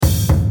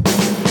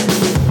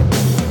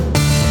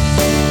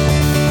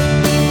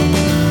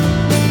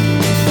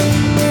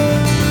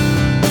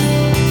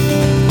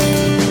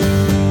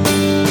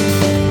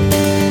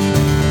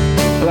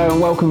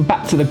welcome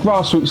back to the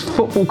Grassroots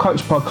Football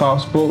Coach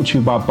Podcast, brought to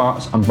you by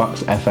Barts and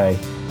Bucks FA.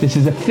 This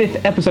is the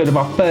 5th episode of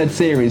our 3rd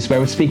series where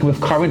we're speaking with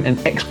current and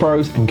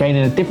ex-pros and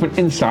gaining a different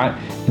insight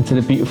into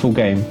the beautiful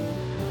game.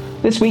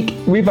 This week,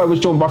 Revo was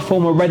joined by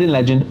former Reading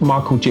legend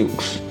Michael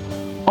Gilkes.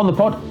 On the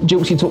pod,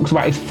 Gilkes talks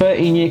about his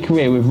 13-year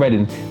career with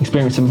Reading,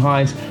 experiencing some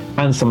highs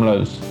and some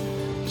lows.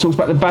 He talks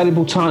about the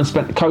valuable time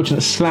spent coaching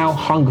at Slough,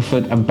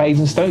 Hungerford and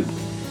Basingstoke.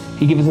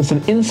 He gives us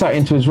an insight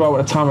into his role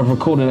at the time of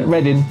recording at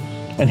Reading,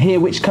 and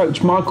hear which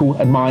coach Michael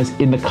admires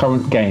in the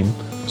current game.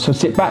 So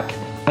sit back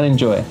and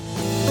enjoy.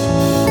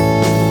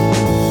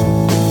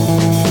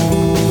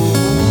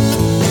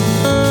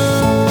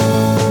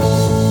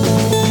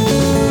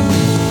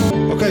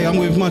 Okay, I'm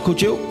with Michael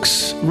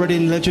Gilkes,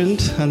 Reading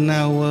legend, and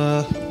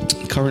now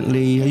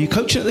currently, are you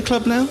coaching at the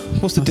club now?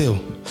 What's the deal?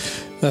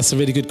 That's a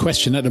really good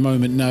question. At the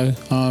moment, no.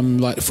 I'm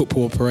like the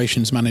football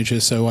operations manager,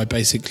 so I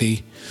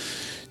basically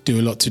do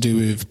a lot to do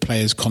with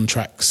players'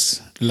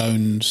 contracts,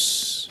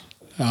 loans,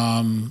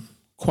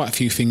 quite a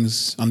few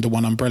things under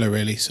one umbrella,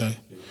 really. So,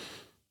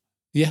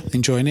 yeah,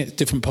 enjoying it.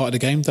 Different part of the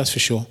game, that's for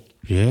sure.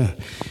 Yeah.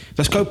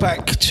 Let's go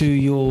back to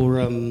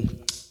your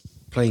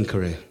playing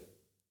career.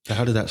 So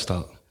how did that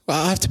start?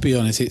 Well, I have to be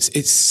honest,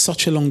 it's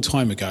such a long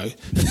time ago.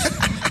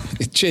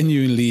 It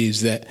genuinely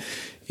is that,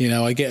 you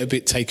know, I get a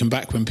bit taken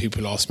back when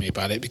people ask me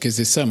about it because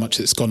there's so much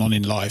that's gone on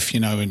in life,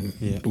 you know, and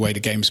the way the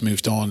game's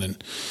moved on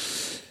and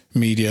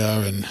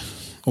media and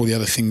all the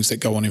other things that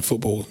go on in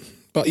football.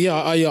 But yeah,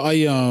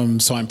 I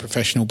signed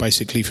professional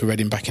basically for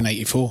Reading back in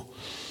 '84.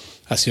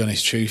 That's the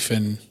honest truth,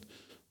 and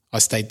I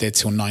stayed there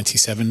till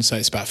 '97, so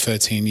it's about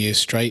 13 years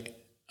straight.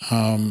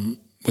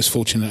 Was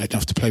fortunate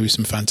enough to play with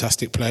some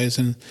fantastic players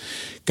and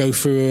go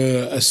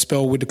through a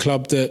spell with the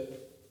club that,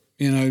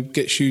 you know,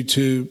 gets you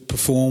to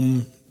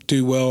perform,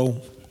 do well,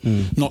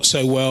 not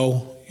so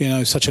well. You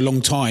know, such a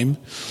long time,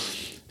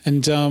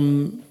 and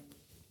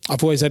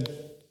I've always had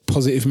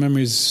positive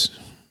memories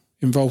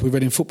involved with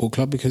Reading Football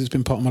Club because it's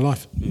been part of my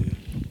life. Yeah.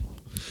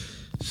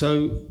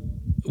 So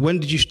when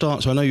did you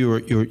start? So I know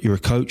you're a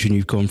coach and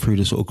you've gone through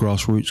the sort of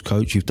grassroots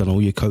coach. You've done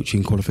all your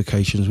coaching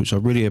qualifications, which I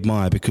really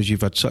admire because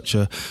you've had such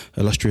a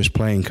illustrious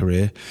playing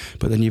career.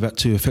 But then you've had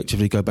to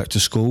effectively go back to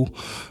school.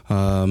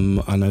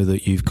 I know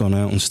that you've gone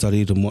out and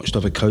studied and watched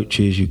other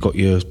coaches. You've got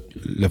your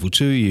level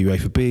 2, your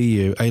UEFA,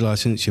 your A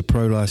licence, your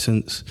pro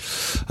licence.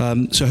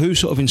 So who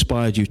sort of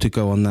inspired you to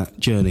go on that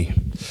journey?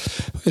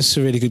 It's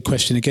a really good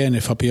question. Again,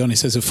 if I'll be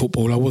honest, as a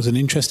footballer, I wasn't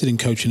interested in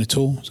coaching at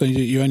all. So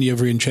you're only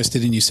ever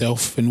interested in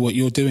yourself and what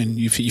you're doing.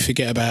 You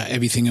forget about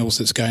everything else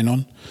that's going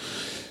on.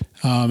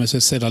 As I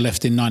said, I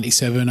left in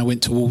 '97. I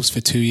went to Wolves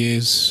for 2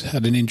 years,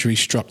 had an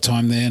injury-struck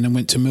time there, and then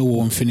went to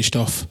Millwall and finished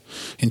off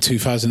in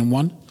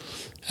 2001.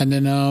 And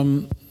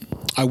then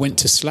I went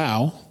to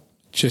Slough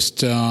just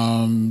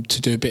to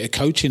do a bit of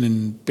coaching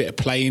and a bit of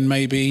playing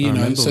maybe, you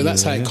know. So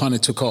that's how it kind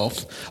of took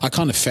off. I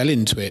kind of fell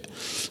into it.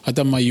 I'd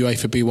done my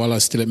UEFA B while I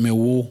was still at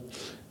Millwall,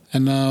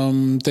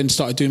 and then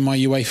started doing my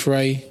UEFA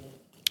A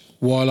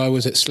while I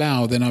was at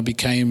Slough. Then I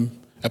became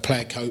a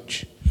player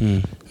coach,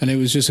 and it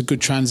was just a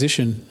good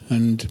transition.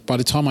 And by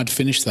the time I'd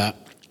finished that,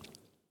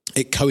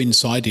 it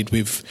coincided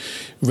with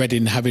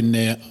Reading having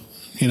their,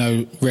 you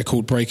know,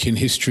 record-breaking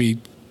history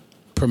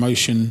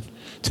promotion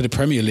to the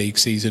Premier League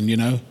season, you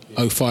know,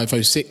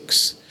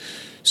 05-06.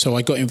 So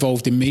I got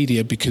involved in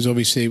media because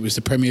obviously it was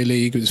the Premier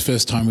League. It was the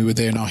first time we were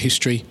there in our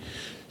history.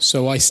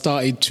 So I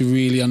started to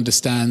really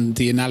understand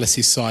the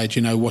analysis side,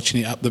 you know,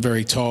 watching it up the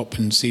very top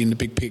and seeing the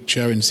big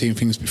picture and seeing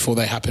things before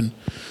they happen.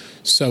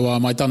 So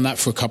I'd done that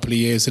for a couple of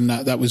years, and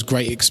that was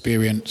great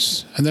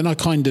experience. And then I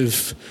kind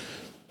of,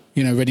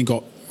 you know, Reading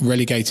got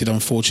relegated,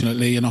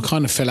 unfortunately, and I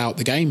kind of fell out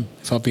the game,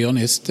 if I'll be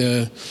honest.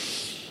 There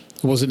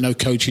wasn't no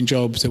coaching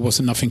jobs, there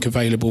wasn't nothing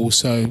available.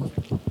 So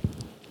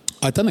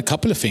I'd done a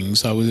couple of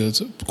things. I was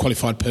a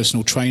qualified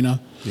personal trainer.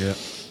 Yeah.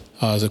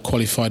 I was a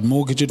qualified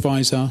mortgage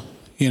advisor.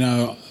 You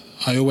know,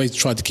 I always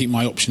tried to keep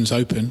my options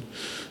open.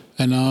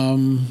 And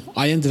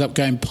I ended up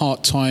going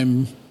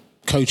part-time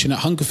coaching at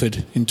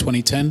Hungerford in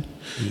 2010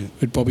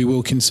 with Bobby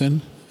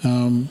Wilkinson.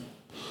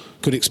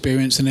 Good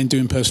experience, and then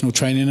doing personal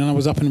training, and I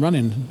was up and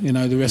running. You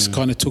know, the rest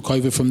kind of took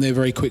over from there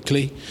very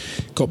quickly.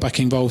 Got back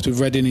involved with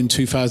Reading in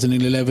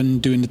 2011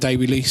 doing the day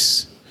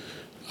release,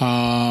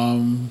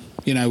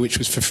 you know, which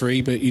was for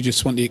free, but you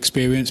just want the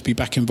experience, be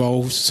back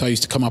involved. So I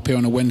used to come up here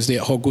on a Wednesday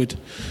at Hogwood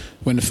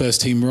when the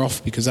first team were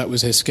off because that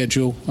was their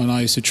schedule, and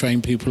I used to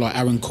train people like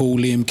Aaron Call,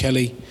 Liam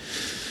Kelly,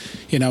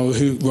 you know,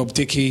 Rob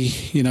Dickey,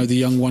 you know, the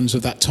young ones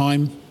of that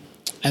time.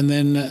 And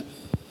then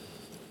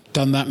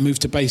done that,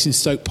 moved to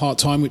Basingstoke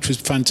part-time, which was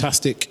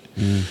fantastic,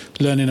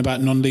 learning about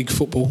non-league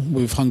football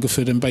with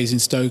Hungerford and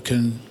Basingstoke,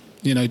 and,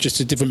 you know, just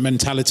a different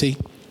mentality.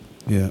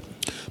 Yeah.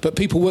 But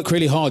people work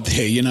really hard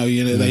there, you know,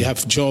 they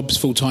have jobs,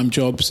 full-time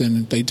jobs,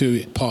 and they do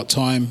it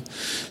part-time.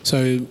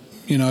 So,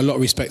 you know, a lot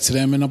of respect to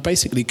them. And I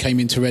basically came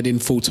into Reading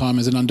full-time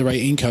as an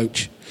under-18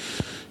 coach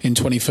in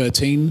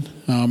 2013.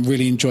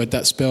 Really enjoyed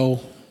that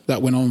spell.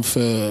 That went on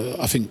for,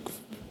 I think,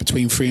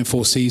 between 3 and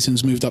 4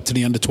 seasons, moved up to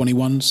the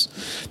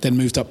under-21s, then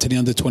moved up to the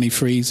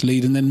under-23s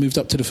lead, and then moved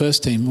up to the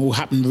first team. All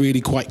happened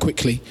really quite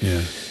quickly.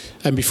 Yeah.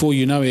 And before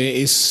you know it,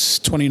 it's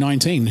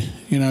 2019.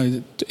 You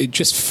know, it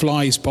just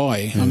flies by.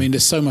 Yeah. I mean,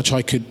 there's so much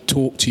I could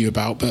talk to you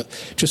about, but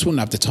just wouldn't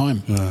have the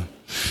time. No.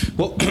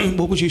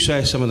 What would you say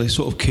are some of the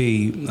sort of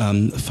key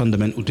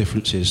fundamental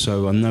differences?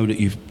 So I know that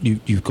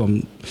you've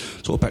gone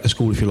sort of back to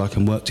school, if you like,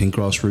 and worked in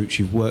grassroots.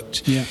 You've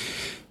worked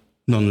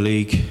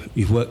non-league.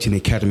 You've worked in the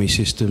academy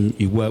system.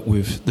 You've worked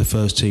with the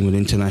first team with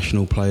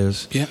international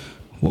players. Yeah.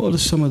 What are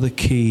some of the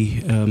key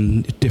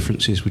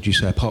differences, would you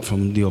say, apart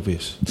from the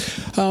obvious?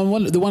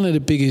 One of the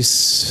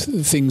biggest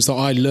things that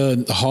I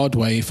learned the hard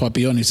way, if I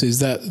be honest, is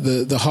that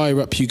the higher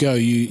up you go,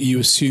 you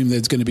assume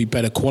there's going to be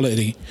better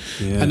quality.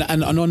 Yeah.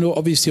 And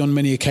obviously on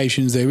many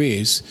occasions there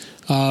is.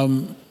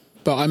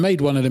 But I made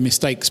one of the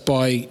mistakes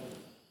I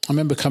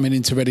remember coming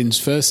into Reading's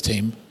first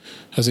team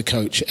as a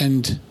coach,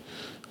 and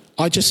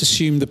I just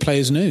assumed the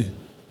players knew.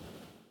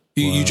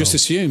 You just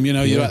assume,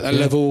 you're at that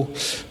level.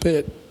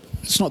 But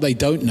it's not they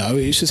don't know,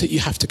 it's just that you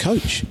have to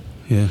coach.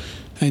 Yeah.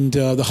 And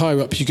the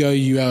higher up you go,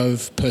 you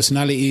have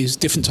personalities,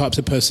 different types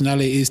of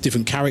personalities,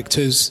 different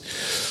characters.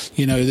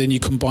 Then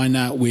you combine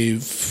that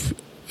with,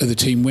 are the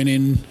team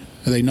winning?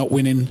 Are they not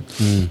winning?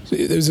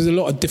 There's a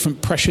lot of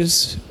different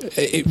pressures.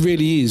 It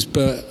really is.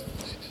 But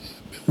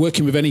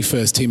working with any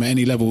first team at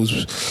any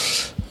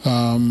levels,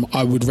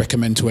 I would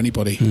recommend to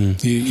anybody.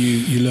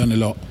 You learn a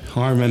lot.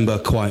 I remember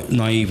quite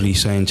naively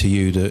saying to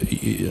you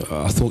that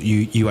I thought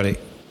you had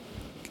it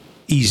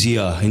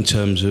easier in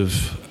terms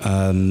of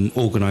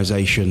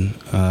organisation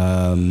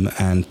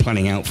and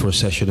planning out for a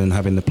session and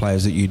having the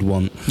players that you'd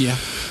want,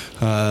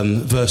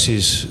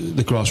 versus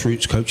the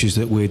grassroots coaches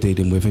that we're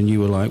dealing with. And you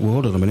were like, well,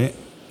 hold on a minute.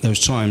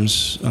 There's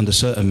times under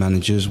certain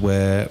managers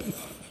where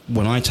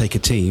when I take a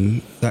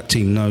team, that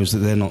team knows that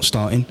they're not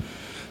starting.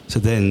 So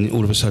then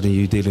all of a sudden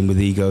you're dealing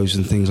with egos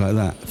and things like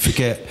that.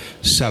 Forget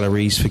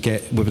salaries,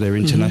 forget whether they're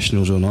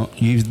internationals or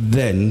not. You've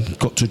then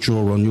got to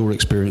draw on your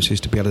experiences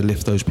to be able to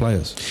lift those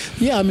players.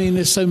 Yeah, I mean,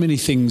 there's so many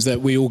things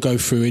that we all go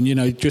through. And,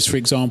 just for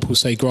example,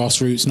 say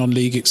grassroots,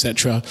 non-league,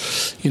 etc.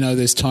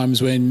 There's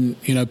times when,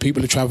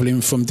 people are travelling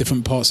from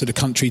different parts of the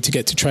country to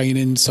get to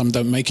training. Some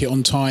don't make it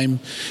on time.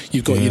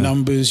 You've got your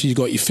numbers, you've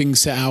got your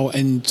things set out.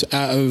 And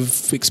out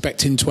of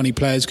expecting 20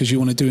 players, because you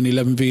want to do an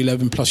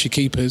 11v11 plus your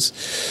keepers,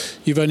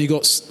 you've only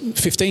got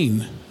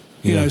 15,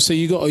 so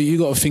you got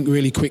to think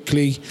really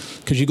quickly,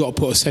 because you got to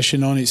put a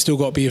session on. It's still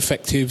got to be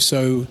effective.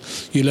 So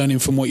you're learning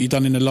from what you've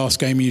done in the last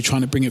game, and you're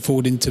trying to bring it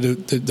forward into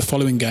the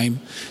following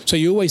game. So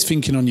you're always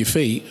thinking on your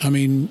feet. I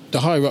mean, the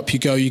higher up you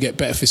go, you get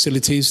better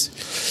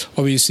facilities.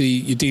 Obviously,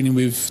 you're dealing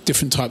with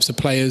different types of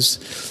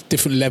players,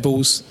 different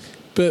levels,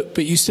 but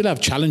you still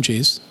have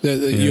challenges.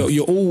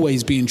 You're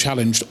always being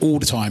challenged all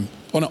the time.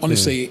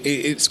 Honestly,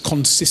 it's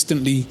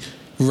consistently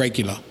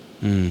regular.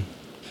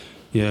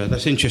 Yeah,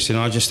 that's interesting.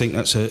 I just think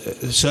that's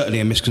certainly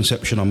a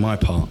misconception on my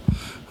part.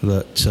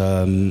 That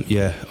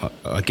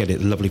I get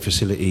it, lovely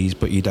facilities,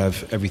 but you'd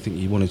have everything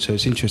you wanted. So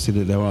it's interesting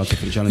that there are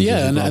different challenges.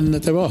 Yeah, and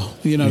there are.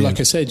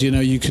 Like I said,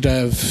 you could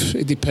have.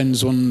 It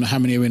depends on how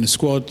many are in a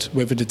squad,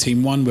 whether the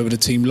team won, whether the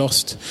team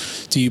lost.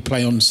 Do you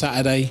play on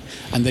Saturday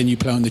and then you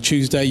play on the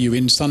Tuesday? You're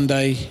in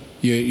Sunday.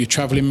 You're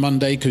travelling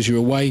Monday because you're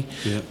away.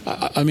 Yeah.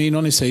 I mean,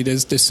 honestly,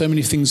 there's so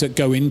many things that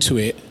go into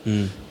it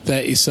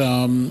that it's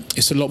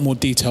a lot more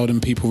detailed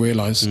than people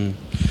realise.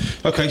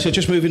 Okay, so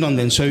just moving on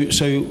then. So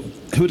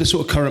who are the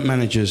sort of current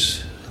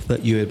managers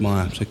that you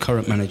admire? So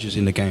current managers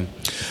in the game.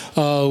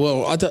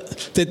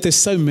 There's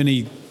so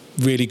many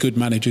really good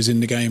managers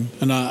in the game,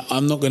 and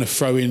I'm not going to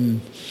throw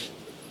in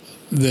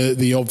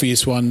the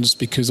obvious ones,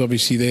 because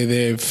obviously they're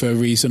there for a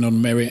reason,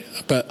 on merit,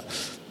 but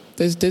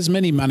there's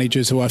many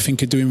managers who I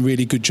think are doing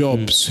really good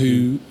jobs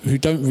who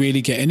don't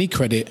really get any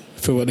credit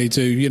for what they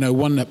do.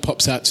 One that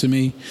pops out to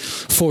me,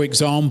 for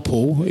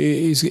example,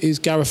 is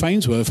Gareth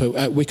Ainsworth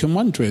at Wycombe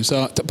Wanderers.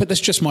 But that's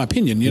just my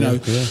opinion,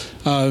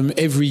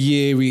 every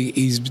year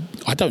he's,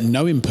 I don't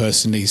know him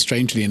personally,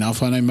 strangely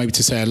enough. I know maybe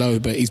to say hello,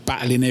 but he's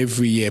battling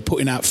every year,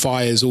 putting out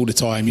fires all the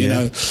time,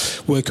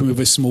 working with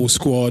a small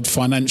squad.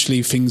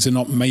 Financially, things are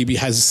not maybe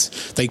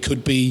as they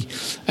could be,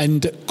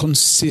 and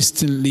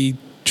consistently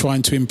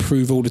trying to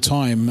improve all the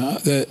time.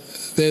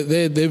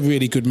 They're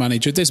really good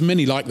managers. There's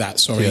many like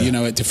that,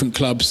 at different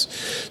clubs.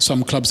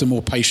 Some clubs are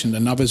more patient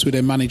than others with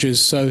their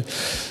managers. So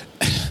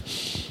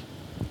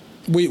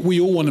we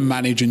all want to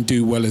manage and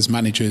do well as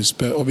managers,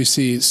 but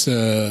obviously it's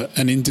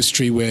an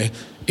industry where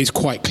it's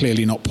quite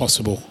clearly not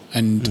possible,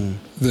 and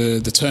the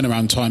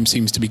turnaround time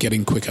seems to be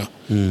getting quicker,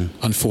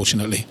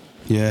 unfortunately.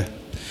 Yeah.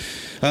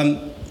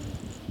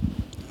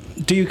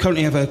 Do you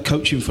currently have a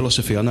coaching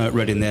philosophy? I know at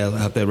Reading they'll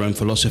have their own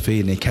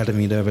philosophy, in the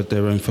academy they have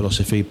their own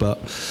philosophy, but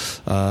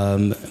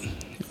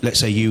let's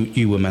say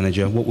you were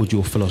manager, what would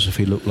your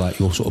philosophy look like,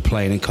 your sort of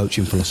playing and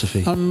coaching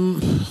philosophy?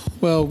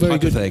 Well, very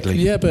good.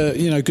 Yeah, but,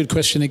 good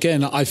question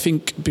again. I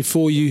think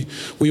we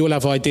all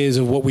have ideas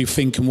of what we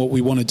think and what we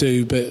want to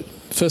do, but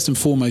first and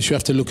foremost, you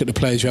have to look at the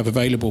players you have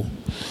available.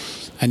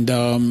 And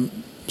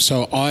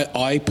So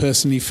I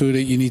personally feel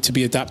that you need to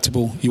be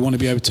adaptable. You want to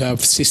be able to have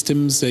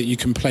systems that you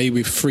can play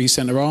with 3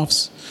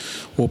 centre-halves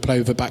or play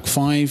with a back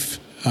 5.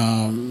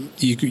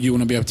 You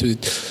want to be able to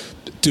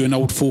do an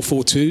old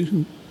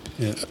 4-4-2.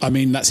 Yeah. I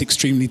mean, that's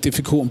extremely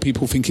difficult and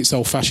people think it's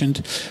old-fashioned.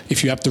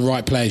 If you have the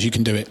right players, you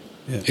can do it.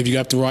 Yeah. If you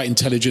have the right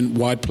intelligent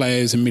wide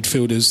players and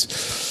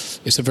midfielders,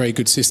 it's a very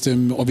good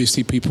system.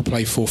 Obviously, people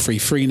play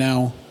 4-3-3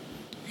 now.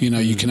 You know,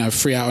 you can have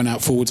 3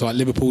 out-and-out forwards like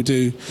Liverpool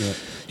do. Yeah.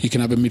 You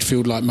can have a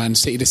midfield like Man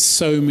City. There's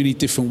so many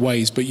different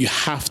ways, but you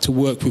have to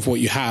work with what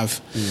you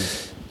have.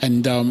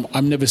 And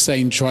I'm never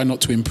saying try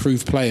not to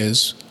improve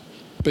players,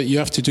 but you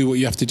have to do what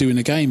you have to do in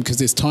a game, because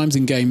there's times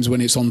in games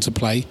when it's on to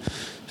play,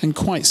 and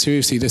quite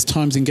seriously, there's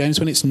times in games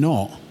when it's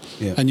not.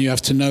 Yeah. And you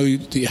have to know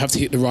that you have to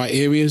hit the right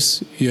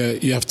areas.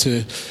 You have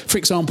to, for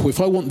example, if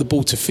I want the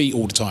ball to feet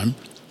all the time,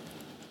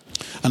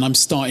 and I'm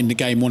starting the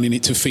game wanting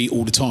it to feet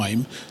all the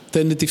time,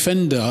 then the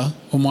defender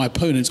or my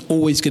opponent's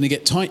always going to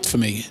get tight for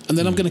me. And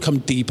then I'm going to come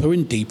deeper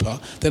and deeper.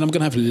 Then I'm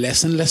going to have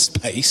less and less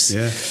space.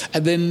 Yeah.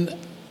 And then,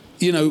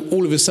 you know,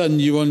 all of a sudden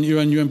you're on your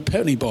own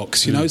penalty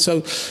box, you know.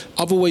 So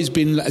I've always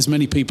been, as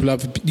many people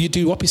have, you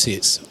do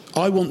opposites.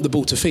 I want the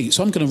ball to feet,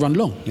 so I'm going to run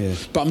long. Yeah.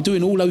 But I'm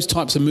doing all those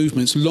types of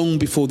movements long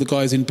before the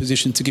guy's in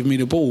position to give me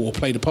the ball or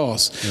play the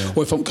pass. Yeah.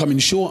 Or if I'm coming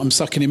short, I'm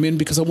sucking him in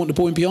because I want the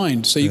ball in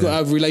behind. So you've got to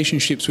have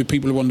relationships with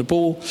people who are on the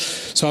ball.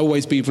 So I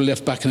always be with a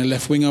left back and a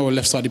left winger, or a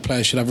left-sided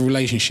player should have a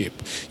relationship.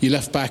 Your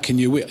left back and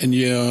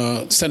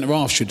your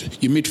centre-half should,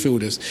 your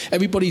midfielders.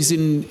 Everybody's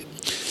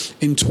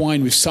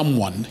entwined with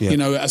someone. You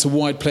know, as a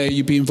wide player,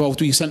 you'd be involved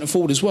with your centre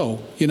forward as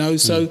well, you know.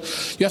 So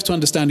you have to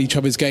understand each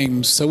other's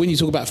games. So when you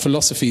talk about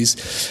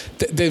philosophies,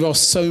 there are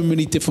so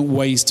many different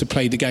ways to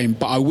play the game,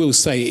 but I will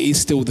say it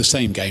is still the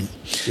same game.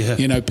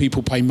 You know,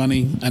 people pay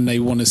money and they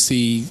want to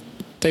see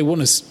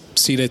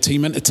their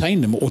team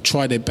entertain them or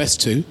try their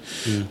best to.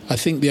 I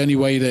think the only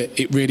way that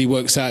it really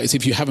works out is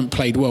if you haven't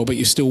played well but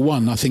you still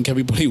won. I think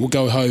everybody will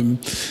go home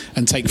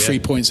and take 3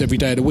 points every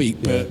day of the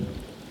week, but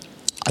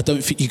I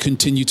don't think you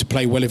continue to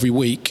play well every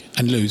week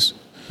and lose.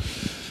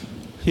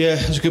 Yeah,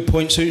 that's a good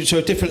point. So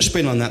a different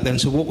spin on that then.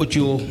 So what would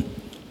your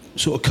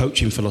sort of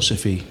coaching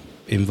philosophy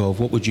involve?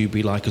 What would you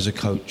be like as a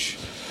coach?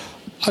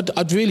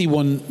 I'd really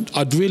want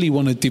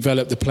to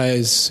develop the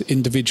players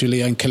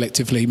individually and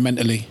collectively,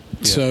 mentally.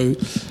 Yeah. So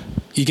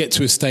you get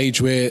to a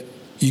stage where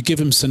you give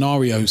them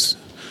scenarios.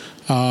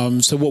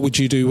 So what would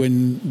you do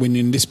when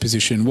in this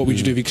position? What would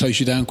you do if he closed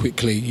you down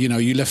quickly? You know,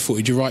 you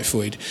left-footed, you're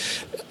right-footed.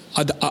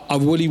 I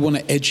really want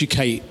to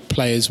educate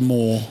players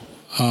more,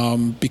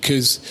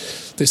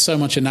 because there's so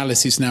much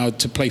analysis now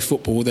to play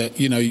football that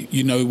you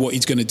know what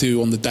he's going to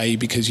do on the day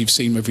because you've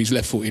seen whether he's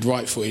left-footed,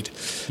 right-footed.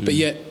 But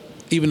yet,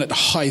 even at the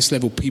highest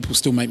level, people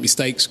still make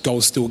mistakes,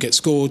 goals still get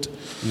scored.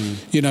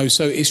 You know,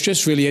 so it's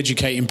just really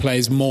educating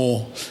players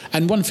more.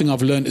 And one thing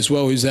I've learned as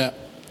well is that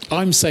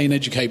I'm saying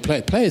educate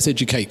players. Players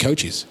educate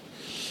coaches.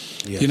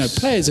 Yes. You know,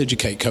 players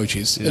educate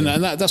coaches, and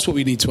that's what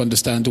we need to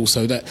understand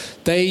also, that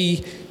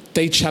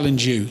they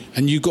challenge you,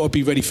 and you've got to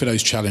be ready for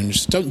those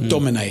challenges. Don't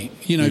dominate.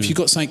 You know, if you've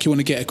got something you want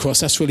to get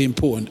across, that's really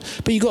important.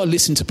 But you've got to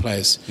listen to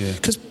players,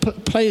 because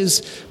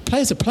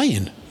players are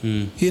playing.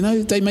 You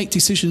know, they make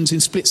decisions in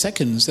split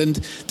seconds, and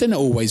they're not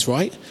always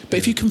right. But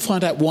if you can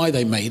find out why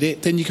they made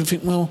it, then you can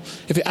think, well,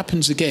 if it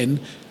happens again,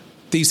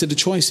 these are the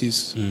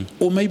choices.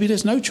 Or maybe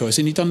there's no choice,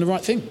 and you've done the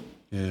right thing.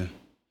 Yeah.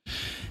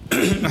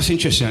 That's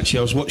interesting, actually.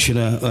 I was watching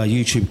a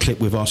YouTube clip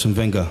with Arsene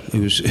Wenger,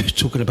 who was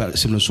talking about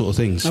similar sort of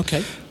things.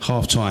 Okay.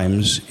 Half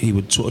times, he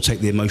would sort of take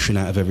the emotion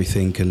out of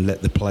everything and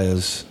let the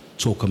players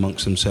talk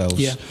amongst themselves.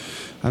 Yeah.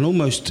 And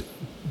almost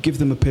give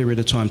them a period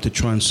of time to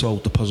try and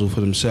solve the puzzle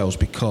for themselves,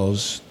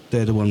 because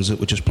they're the ones that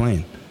were just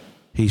playing.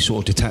 He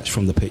sort of detached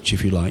from the pitch,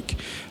 if you like.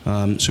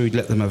 So he'd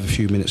let them have a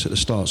few minutes at the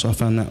start. So I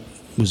found that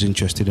was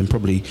interesting, and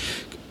probably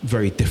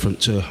very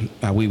different to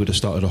how we would have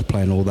started off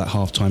playing all that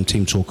half-time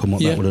team talk and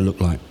what that would have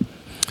looked like.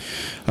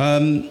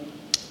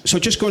 So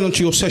just going on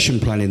to your session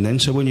planning then,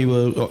 so when you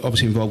were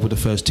obviously involved with the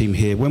first team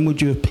here, when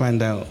would you have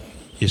planned out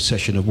your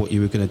session of what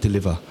you were going to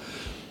deliver?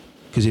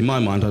 Because in my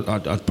mind,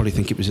 I'd probably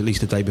think it was at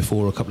least a day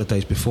before or a couple of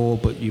days before,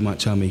 but you might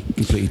tell me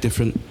completely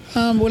different.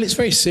 Well, it's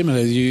very similar.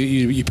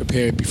 You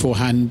prepare it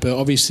beforehand, but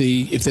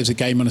obviously if there's a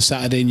game on a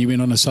Saturday and you're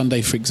in on a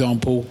Sunday, for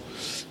example,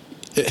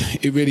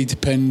 it really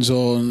depends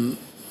on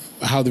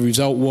how the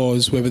result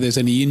was, whether there's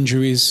any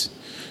injuries.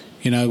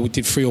 You know, we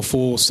did 3 or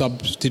 4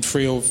 subs, did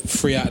 3 out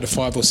of the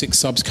 5 or 6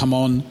 subs come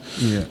on,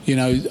 you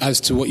know,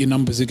 as to what your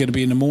numbers are going to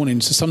be in the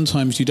morning. So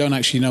sometimes you don't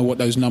actually know what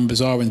those numbers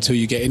are until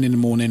you get in the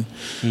morning.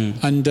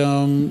 And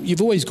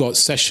you've always got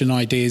session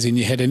ideas in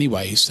your head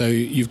anyway. So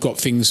you've got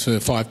things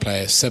for 5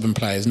 players, 7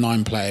 players,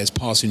 9 players,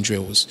 passing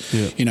drills,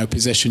 you know,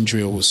 possession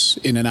drills,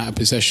 in and out of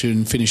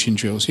possession, finishing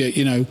drills.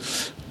 You know,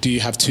 do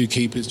you have 2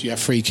 keepers? Do you have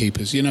 3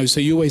 keepers? You know, so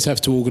you always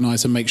have to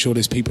organise and make sure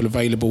there's people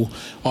available,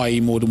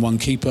 i.e. more than 1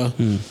 keeper.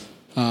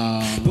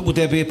 But would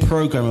there be a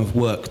programme of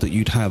work that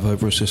you'd have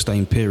over a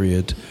sustained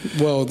period?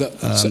 Well, or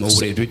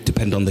would it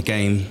depend on the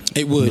game?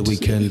 It would. On the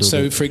weekend?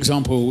 So, for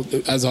example,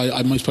 as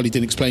I most probably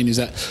didn't explain, is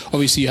that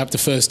obviously you have the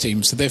first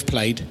team, so they've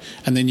played,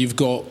 and then you've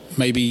got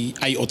maybe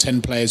 8 or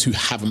 10 players who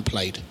haven't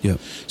played. Yeah.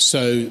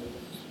 So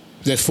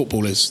they're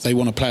footballers. They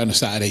want to play on a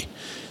Saturday.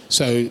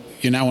 So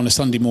you're now on a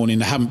Sunday morning,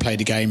 they haven't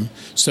played a game,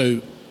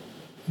 so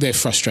they're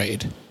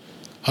frustrated,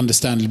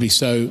 understandably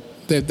so.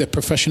 They're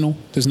professional,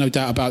 there's no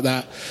doubt about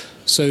that.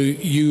 So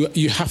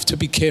you have to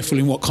be careful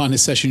in what kind of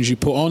sessions you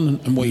put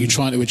on and what you're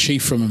trying to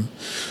achieve from them.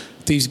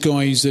 These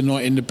guys are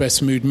not in the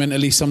best mood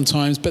mentally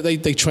sometimes, but they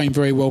train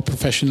very well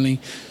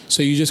professionally.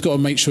 So you just got to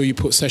make sure you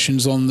put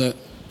sessions on that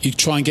you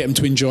try and get them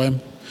to enjoy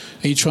them.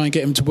 And you try and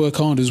get them to work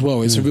hard as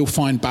well. It's a real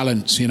fine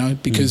balance,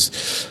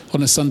 because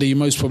on a Sunday you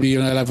most probably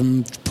have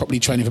them probably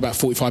training for about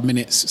 45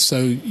 minutes. So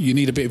you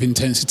need a bit of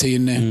intensity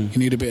in there. You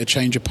need a bit of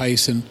change of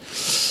pace, and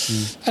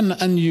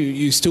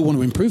you still want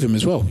to improve them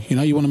as well.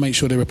 You want to make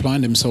sure they're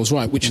applying themselves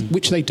right,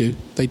 which they do.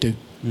 They do.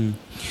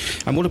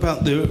 And what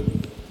about the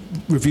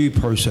review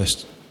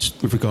process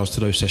with regards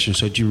to those sessions?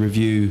 So do you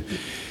review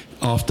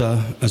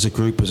after, as a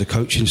group, as a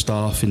coaching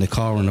staff, in the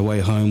car on the way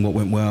home, what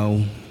went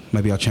well?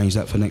 Maybe I'll change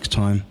that for next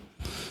time.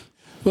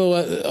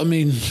 Well,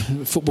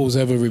 football's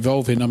ever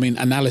evolving.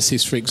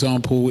 Analysis, for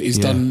example, is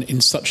done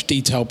in such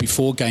detail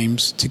before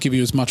games to give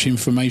you as much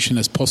information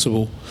as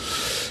possible,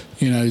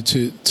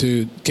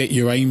 to get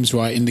your aims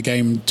right in the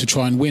game to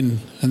try and win.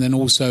 And then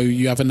also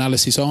you have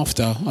analysis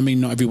after.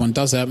 Not everyone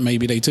does that,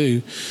 maybe they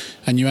do.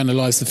 And you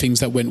analyse the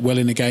things that went well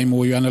in the game,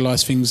 or you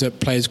analyse things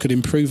that players could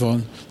improve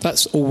on.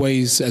 That's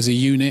always as a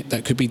unit.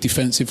 That could be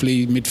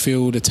defensively,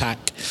 midfield,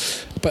 attack,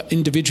 but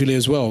individually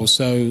as well.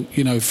 So,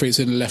 for instance,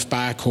 a left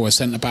back or a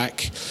centre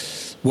back,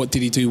 what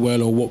did he do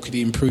well, or what could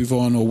he improve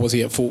on, or was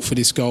he at fault for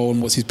this goal,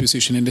 and what's his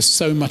position? And there's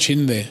so much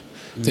in there.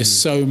 There's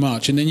so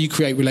much. And then you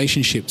create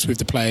relationships with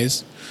the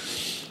players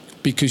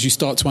because you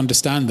start to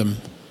understand them.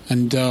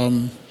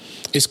 And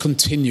it's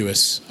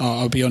continuous.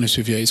 I'll be honest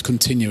with you, it's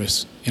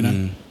continuous,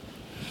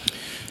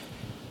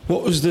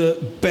 What was the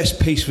best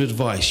piece of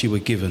advice you were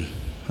given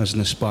as an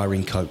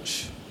aspiring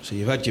coach? So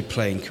you've had your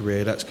playing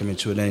career, that's coming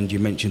to an end. You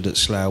mentioned at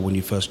Slough when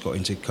you first got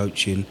into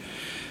coaching.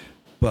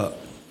 But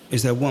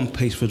is there one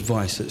piece of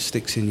advice that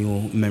sticks in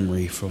your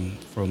memory from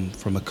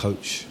a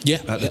coach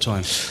at the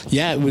time?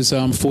 Yeah, it was,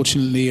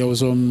 fortunately, I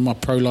was on my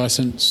pro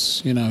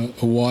licence, a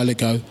while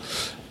ago.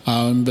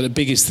 But the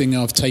biggest thing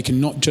I've taken,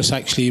 not just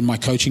actually in my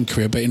coaching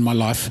career, but in my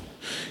life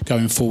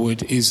going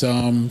forward, is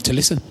to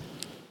listen.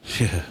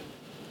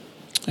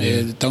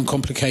 Don't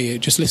complicate it,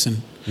 just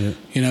listen.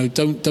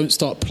 Don't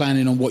start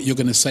planning on what you're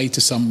going to say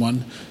to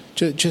someone.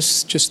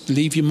 Just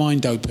leave your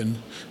mind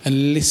open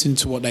and listen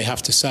to what they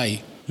have to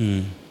say.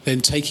 Then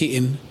take it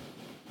in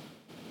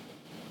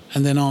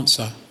and then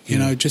answer.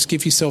 Just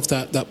give yourself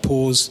that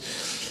pause,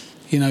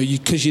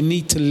 because you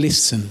need to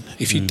listen.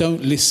 If you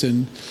don't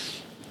listen,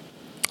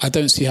 I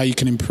don't see how you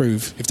can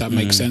improve, if that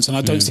makes sense. And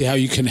I don't see how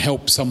you can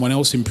help someone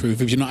else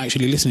improve if you're not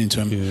actually listening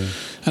to them.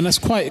 And that's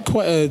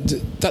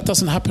that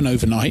doesn't happen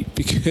overnight,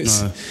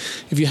 because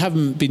if you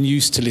haven't been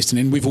used to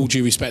listening, with all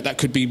due respect, that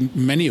could be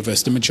many of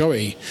us, the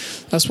majority.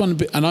 That's one,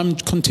 and I'm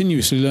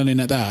continuously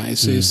learning at that.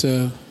 It's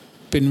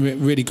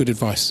been really good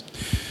advice.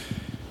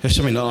 It's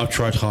something that I've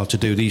tried hard to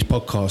do. These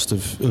podcasts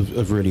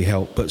have really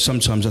helped, but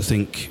sometimes I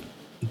think,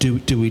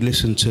 do we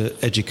listen to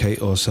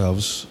educate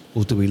ourselves,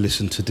 or do we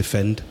listen to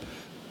defend?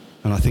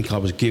 And I think I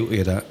was guilty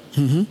of that.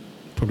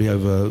 Probably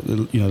over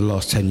the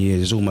last 10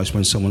 years. It's almost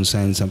when someone's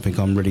saying something,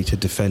 I'm ready to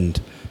defend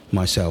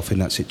myself in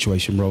that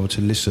situation rather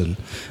to listen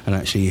and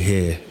actually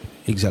hear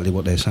exactly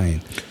what they're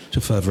saying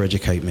to further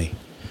educate me.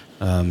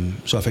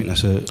 So I think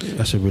that's a really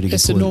good point.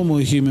 It's a normal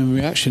human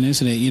reaction,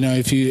 isn't it?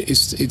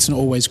 It's not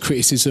always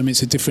criticism,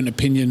 it's a different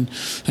opinion,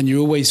 and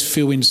you always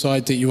feel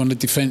inside that you're on the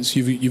defence.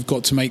 You've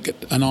got to make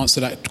an answer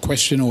to that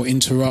question or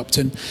interrupt,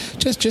 and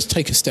just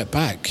take a step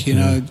back.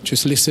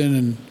 Just listen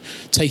and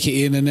take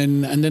it in,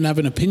 and then have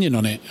an opinion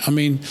on it.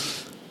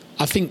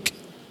 I think.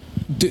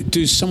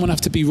 Does someone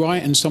have to be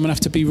right and someone have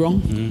to be wrong?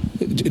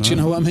 Do you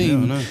know what I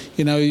mean? Yeah,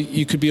 I know.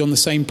 You could be on the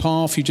same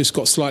path, you just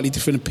got slightly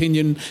different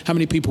opinion. How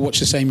many people watch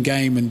the same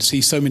game and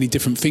see so many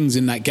different things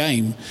in that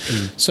game?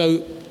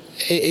 So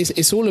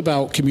it's all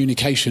about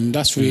communication.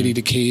 That's really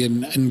the key,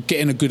 and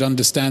getting a good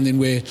understanding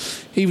where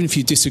even if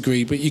you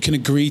disagree, but you can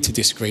agree to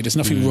disagree. There's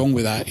nothing wrong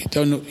with that.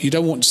 You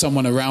don't want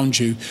someone around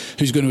you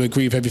who's going to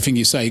agree with everything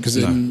you say, because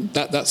then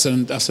that's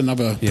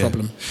another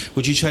problem.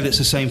 Would you say that's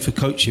the same for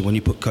coaching? When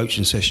you put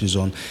coaching sessions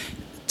on,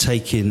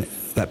 taking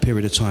that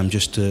period of time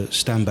just to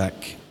stand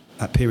back,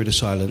 that period of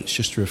silence,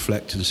 just to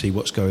reflect and see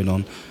what's going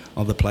on?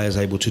 Are the players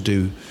able to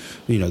do,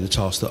 the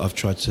tasks that I've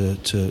tried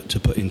to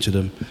put into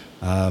them,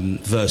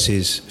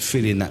 versus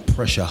feeling that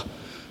pressure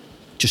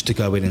just to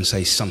go in and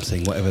say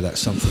something, whatever that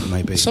something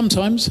may be?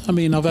 Sometimes.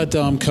 I've had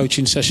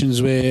coaching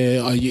sessions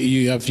where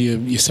you have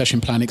your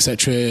session plan,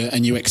 etc.,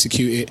 and you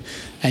execute it,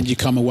 and you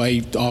come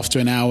away after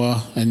an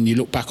hour and you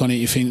look back on it,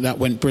 you think that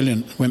went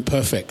brilliant, went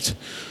perfect.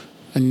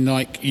 and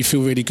like you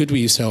feel really good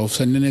with yourself.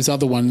 And then there's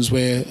other ones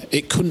where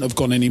it couldn't have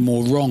gone any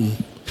more wrong.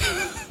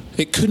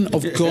 It couldn't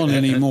have gone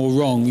any more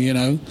wrong, you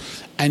know.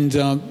 And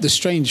the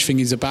strange thing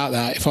is about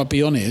that, if I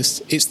be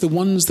honest, it's the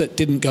ones that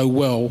didn't go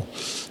well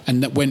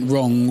and that went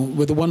wrong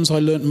were the ones I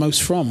learnt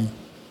most from.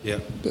 Yeah,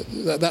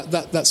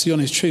 that's the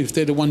honest truth.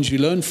 They're the ones you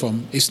learn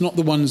from. It's not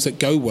the ones that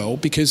go well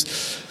because,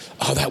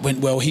 that went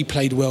well, he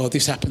played well,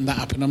 this happened, that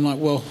happened. I'm like,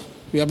 well,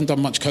 we haven't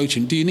done much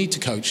coaching. Do you need to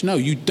coach? No,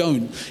 you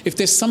don't. If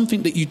there's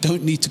something that you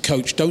don't need to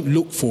coach, don't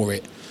look for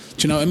it.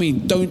 Do you know what I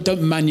mean?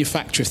 Don't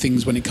manufacture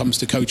things when it comes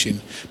to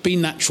coaching. Be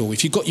natural.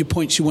 If you've got your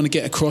points you want to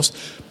get across,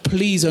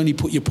 please only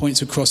put your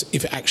points across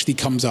if it actually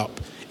comes up.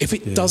 If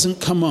it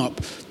doesn't come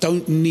up,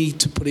 don't need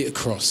to put it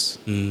across.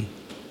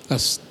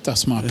 That's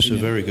my opinion. That's a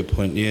very good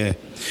point, yeah.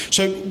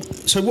 So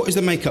what is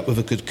the makeup of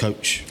a good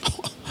coach?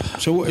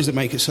 So what is the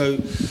makeup? So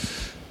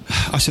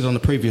I said on the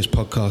previous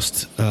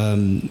podcast,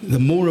 the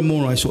more and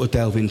more I sort of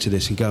delve into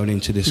this and going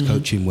into this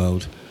coaching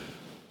world,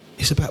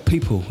 it's about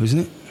people, isn't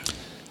it?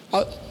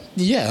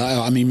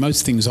 Yeah, I mean,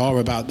 most things are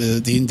about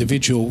the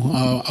individual.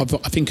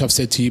 I think I've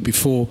said to you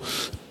before,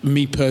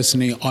 me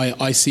personally,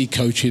 I see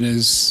coaching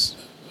as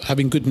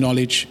having good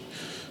knowledge,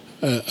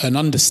 an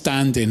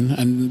understanding,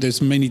 and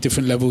there's many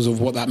different levels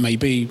of what that may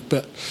be,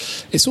 but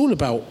it's all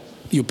about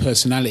your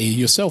personality,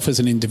 yourself as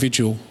an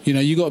individual. You know,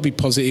 you got to be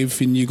positive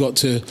and you got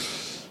to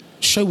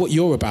show what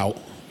you're about.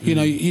 You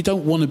know, you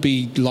don't want to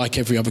be like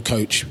every other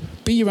coach.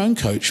 Be your own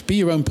coach. Be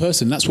your own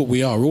person. That's what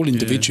we are, all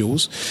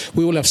individuals. Yeah.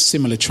 We all have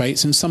similar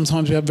traits, and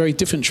sometimes we have very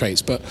different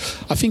traits. But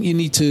I think you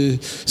need to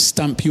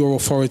stamp your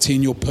authority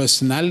and your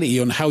personality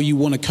on how you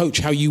want to coach,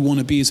 how you want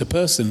to be as a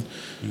person.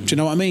 Do you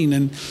know what I mean?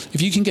 And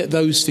if you can get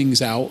those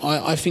things out,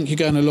 I think you're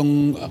going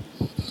along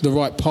the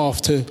right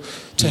path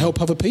to help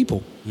other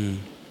people.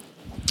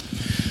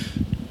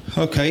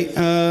 Okay.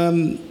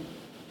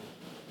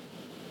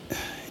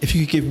 If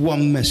you could give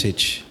one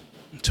message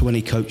to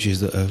any coaches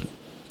that are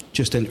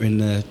just entering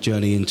their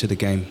journey into the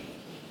game,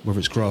 whether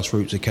it's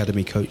grassroots,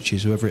 academy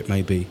coaches, whoever it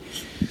may be,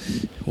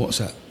 what's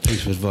that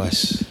piece of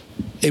advice?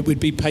 It would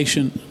be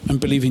patient and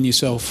believe in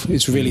yourself.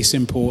 It's really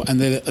simple,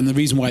 and the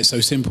reason why it's so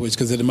simple is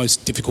because they're the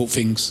most difficult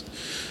things.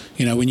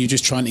 You know, when you're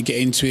just trying to get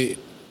into it,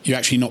 you're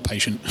actually not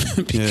patient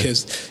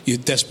because you're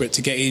desperate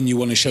to get in. You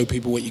want to show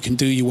people what you can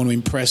do. You want to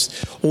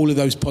impress. All of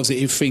those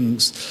positive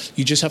things.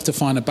 You just have to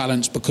find a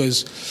balance,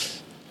 because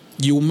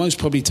you will most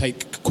probably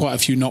take quite a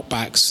few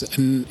knockbacks,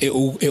 and it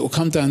will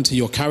come down to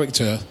your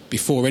character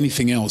before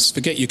anything else.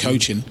 Forget your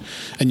coaching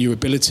and your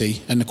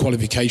ability and the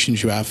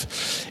qualifications you have.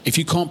 If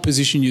you can't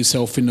position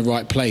yourself in the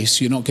right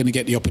place, you're not going to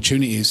get the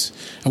opportunities.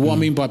 And what I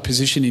mean by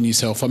positioning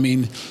yourself, I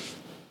mean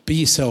be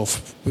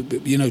yourself.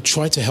 You know,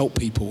 try to help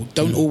people.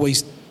 Don't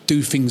always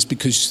do things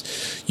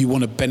because you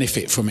want to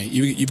benefit from it.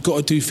 You've got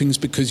to do things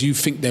because you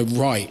think they're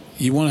right.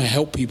 You want to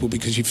help people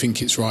because you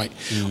think it's right.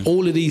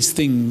 All of these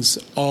things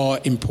are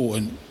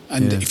important.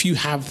 And if you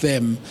have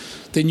them,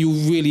 then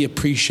you'll really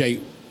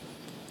appreciate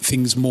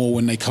things more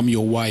when they come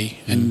your way,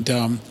 and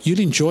you'll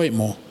enjoy it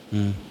more.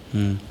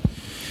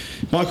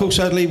 Michael,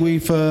 sadly,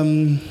 we've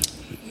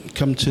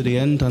come to the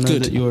end. I know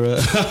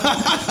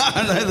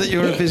that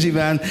you're a busy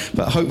man,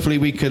 but hopefully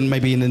we can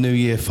maybe in the new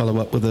year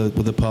follow up with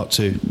a part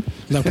 2.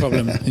 No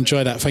problem.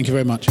 Enjoy that. Thank you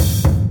very much.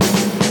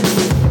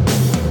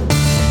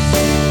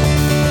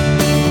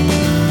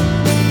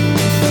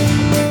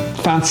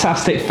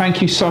 Fantastic.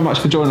 Thank you so much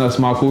for joining us,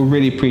 Michael. We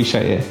really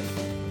appreciate it.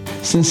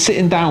 Since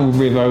sitting down with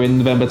Rivo in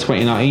November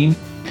 2019,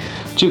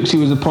 Gilkes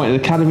was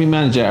appointed Academy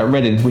Manager at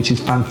Reading, which is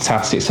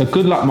fantastic. So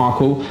good luck,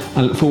 Michael,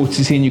 and look forward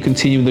to seeing you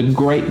continue the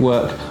great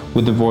work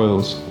with the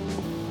Royals.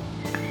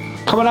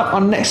 Coming up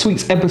on next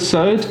week's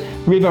episode,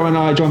 Rivo and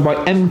I are joined by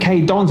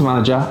MK Dons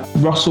manager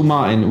Russell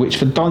Martin, which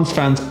for Dons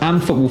fans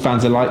and football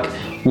fans alike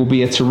will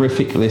be a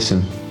terrific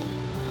listen.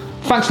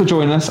 Thanks for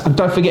joining us, and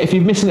don't forget, if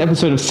you've missed an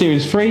episode of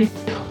Series 3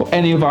 or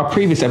any of our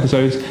previous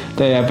episodes,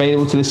 they are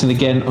available to listen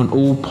again on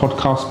all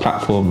podcast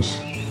platforms.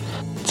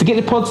 To get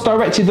the pods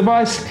direct to your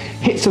device,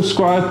 hit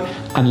subscribe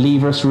and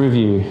leave us a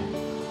review.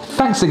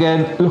 Thanks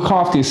again, look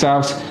after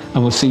yourselves,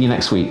 and we'll see you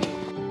next week.